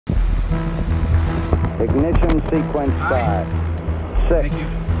Ignition sequence start. 6,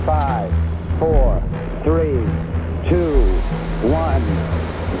 5, 4, 3, 2, 1,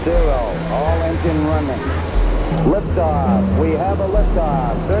 0. All engine running. Liftoff. We have a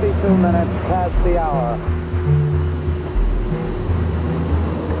liftoff. 32 minutes past the hour.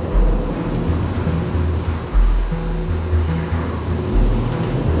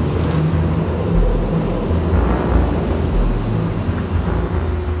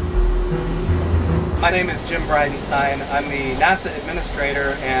 My name is Jim Bridenstine. I'm the NASA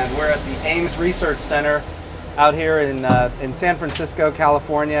Administrator, and we're at the Ames Research Center out here in San Francisco,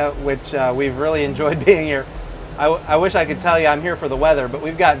 California, which we've really enjoyed being here. I wish I could tell you I'm here for the weather, but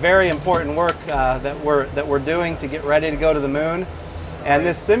we've got very important work that we're doing to get ready to go to the moon. And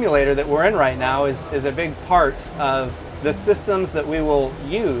this simulator that we're in right now is a big part of the systems that we will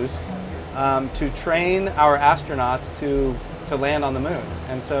use to train our astronauts to land on the moon.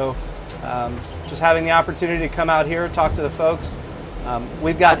 And so just having the opportunity to come out here, talk to the folks.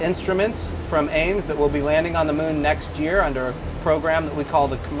 We've got instruments from Ames that will be landing on the moon next year under a program that we call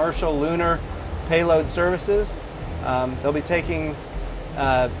the Commercial Lunar Payload Services. They'll be taking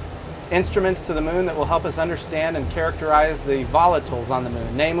instruments to the moon that will help us understand and characterize the volatiles on the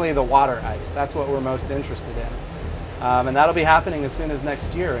moon, namely the water ice. That's what we're most interested in. And that'll be happening as soon as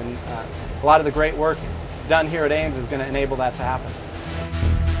next year. And a lot of the great work done here at Ames is going to enable that to happen.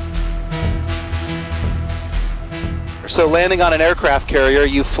 So landing on an aircraft carrier,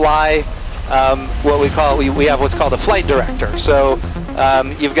 you fly we have what's called a flight director. So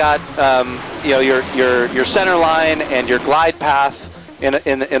you've got your center line and your glide path in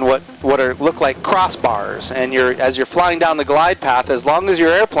what look like crossbars. And as you're flying down the glide path, as long as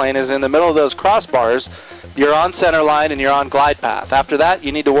your airplane is in the middle of those crossbars, you're on center line and you're on glide path. After that,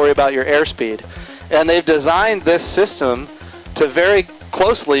 you need to worry about your airspeed. And they've designed this system to very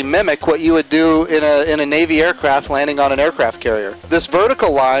closely mimic what you would do in a Navy aircraft landing on an aircraft carrier. This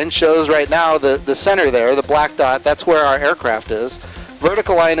vertical line shows right now the center there, the black dot, that's where our aircraft is.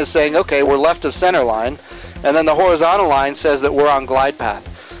 Vertical line is saying, okay, we're left of center line, and then the horizontal line says that we're on glide path.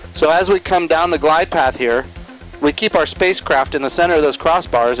 So as we come down the glide path here, we keep our spacecraft in the center of those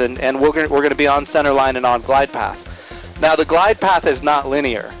crossbars, and we're going to be on center line and on glide path. Now the glide path is not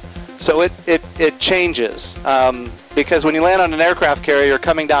linear, so it changes. Because when you land on an aircraft carrier, you're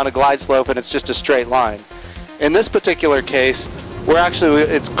coming down a glide slope and it's just a straight line. In this particular case,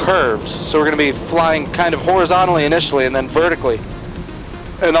 it's curves, so we're going to be flying kind of horizontally initially and then vertically.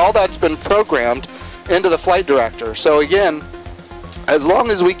 And all that's been programmed into the flight director. So again, as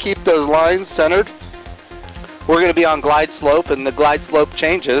long as we keep those lines centered, we're going to be on glide slope, and the glide slope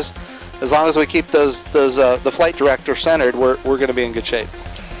changes. As long as we keep the flight director centered, we're going to be in good shape.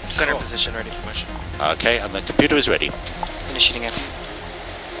 Center position ready for motion. Okay, and the computer is ready. Initiating it.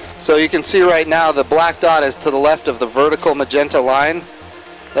 So you can see right now the black dot is to the left of the vertical magenta line.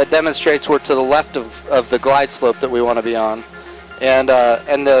 That demonstrates we're to the left of the glide slope that we want to be on. And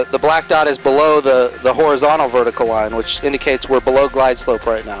the black dot is below the horizontal vertical line, which indicates we're below glide slope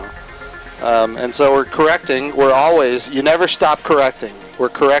right now. And so we're correcting. You never stop correcting. We're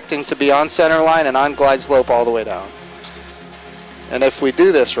correcting to be on center line and on glide slope all the way down. And if we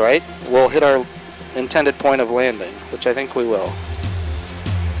do this right, we'll hit our intended point of landing, which I think we will.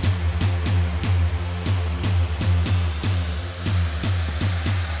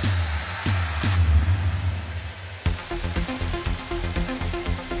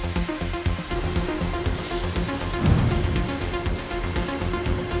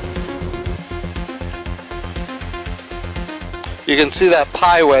 You can see that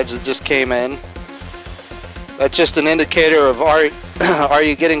pie wedge that just came in. That's just an indicator of are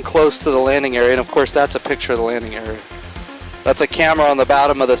you getting close to the landing area, and of course that's a picture of the landing area. That's a camera on the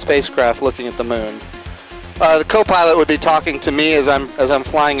bottom of the spacecraft looking at the moon. The co-pilot would be talking to me as I'm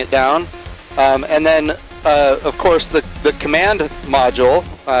flying it down, and then of course the command module,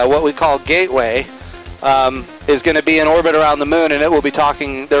 what we call Gateway, is going to be in orbit around the moon, and it will be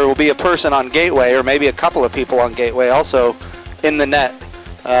talking. There will be a person on Gateway, or maybe a couple of people on Gateway also in the net,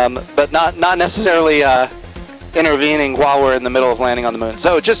 but not necessarily intervening while we're in the middle of landing on the moon.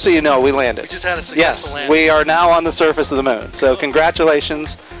 So just so you know, we landed. We just had a successful landing. We are now on the surface of the moon. So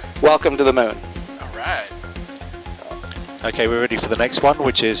congratulations, welcome to the moon. All right. Okay, we're ready for the next one,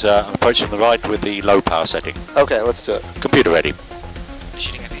 which is approaching the right with the low power setting. Okay, let's do it. Computer ready.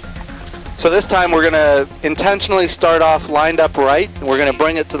 Shooting at me. So this time we're going to intentionally start off lined up right, and we're going to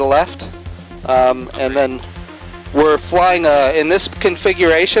bring it to the left, and then we're flying in this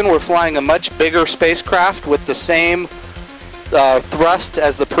configuration, we're flying a much bigger spacecraft with the same thrust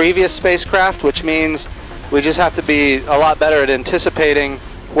as the previous spacecraft, which means we just have to be a lot better at anticipating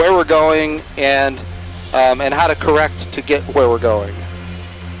where we're going and and how to correct to get where we're going.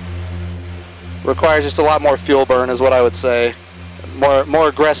 Requires just a lot more fuel burn is what I would say. More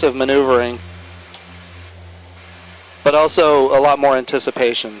aggressive maneuvering, but also a lot more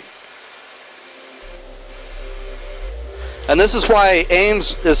anticipation. And this is why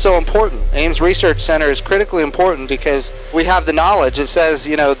Ames is so important. Ames Research Center is critically important because we have the knowledge. It says,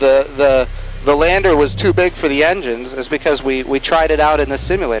 you know, the lander was too big for the engines is because we tried it out in the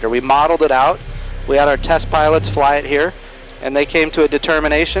simulator. We modeled it out. We had our test pilots fly it here, and they came to a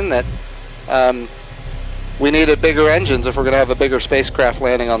determination that we needed bigger engines if we're going to have a bigger spacecraft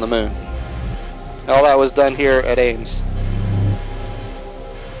landing on the moon. All that was done here at Ames.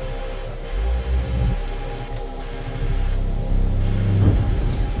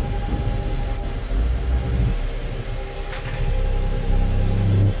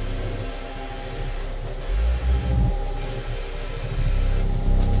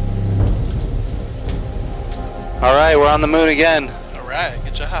 All right, we're on the moon again. All right,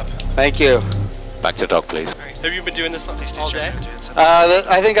 good job. Thank you. Back to dock, please. All right. Have you been doing this all day?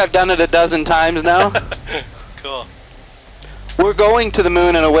 I think I've done it a dozen times now. Cool. We're going to the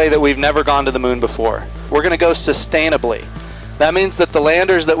moon in a way that we've never gone to the moon before. We're going to go sustainably. That means that the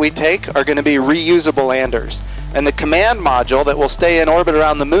landers that we take are going to be reusable landers. And the command module that will stay in orbit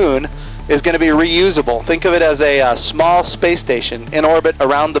around the moon is going to be reusable. Think of it as a small space station in orbit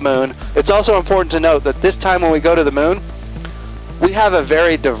around the moon. It's also important to note that this time when we go to the moon, we have a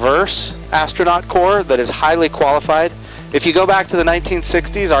very diverse astronaut corps that is highly qualified. If you go back to the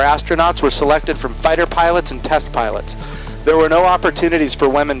 1960s, our astronauts were selected from fighter pilots and test pilots. There were no opportunities for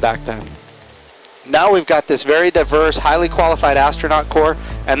women back then. Now we've got this very diverse, highly qualified astronaut corps,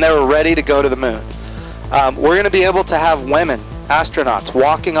 and they're ready to go to the moon. We're going to be able to have women astronauts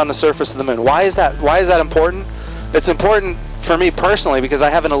walking on the surface of the moon. Why is that? Why is that important? It's important for me personally because I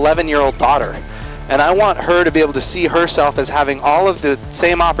have an 11-year-old daughter, and I want her to be able to see herself as having all of the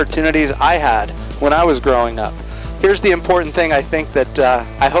same opportunities I had when I was growing up. Here's the important thing I think that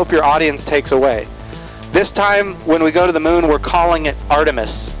I hope your audience takes away. This time when we go to the moon, we're calling it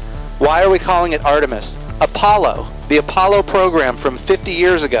Artemis. Why are we calling it Artemis? Apollo, the Apollo program from 50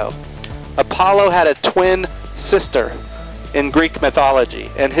 years ago. Apollo had a twin sister in Greek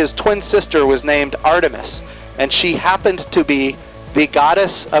mythology, and his twin sister was named Artemis, and she happened to be the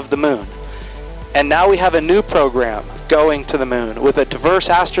goddess of the moon. And now we have a new program going to the moon with a diverse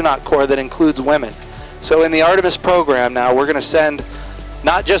astronaut corps that includes women. So in the Artemis program now, we're going to send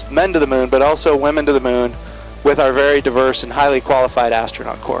not just men to the moon, but also women to the moon with our very diverse and highly qualified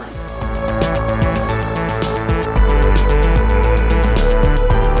astronaut corps.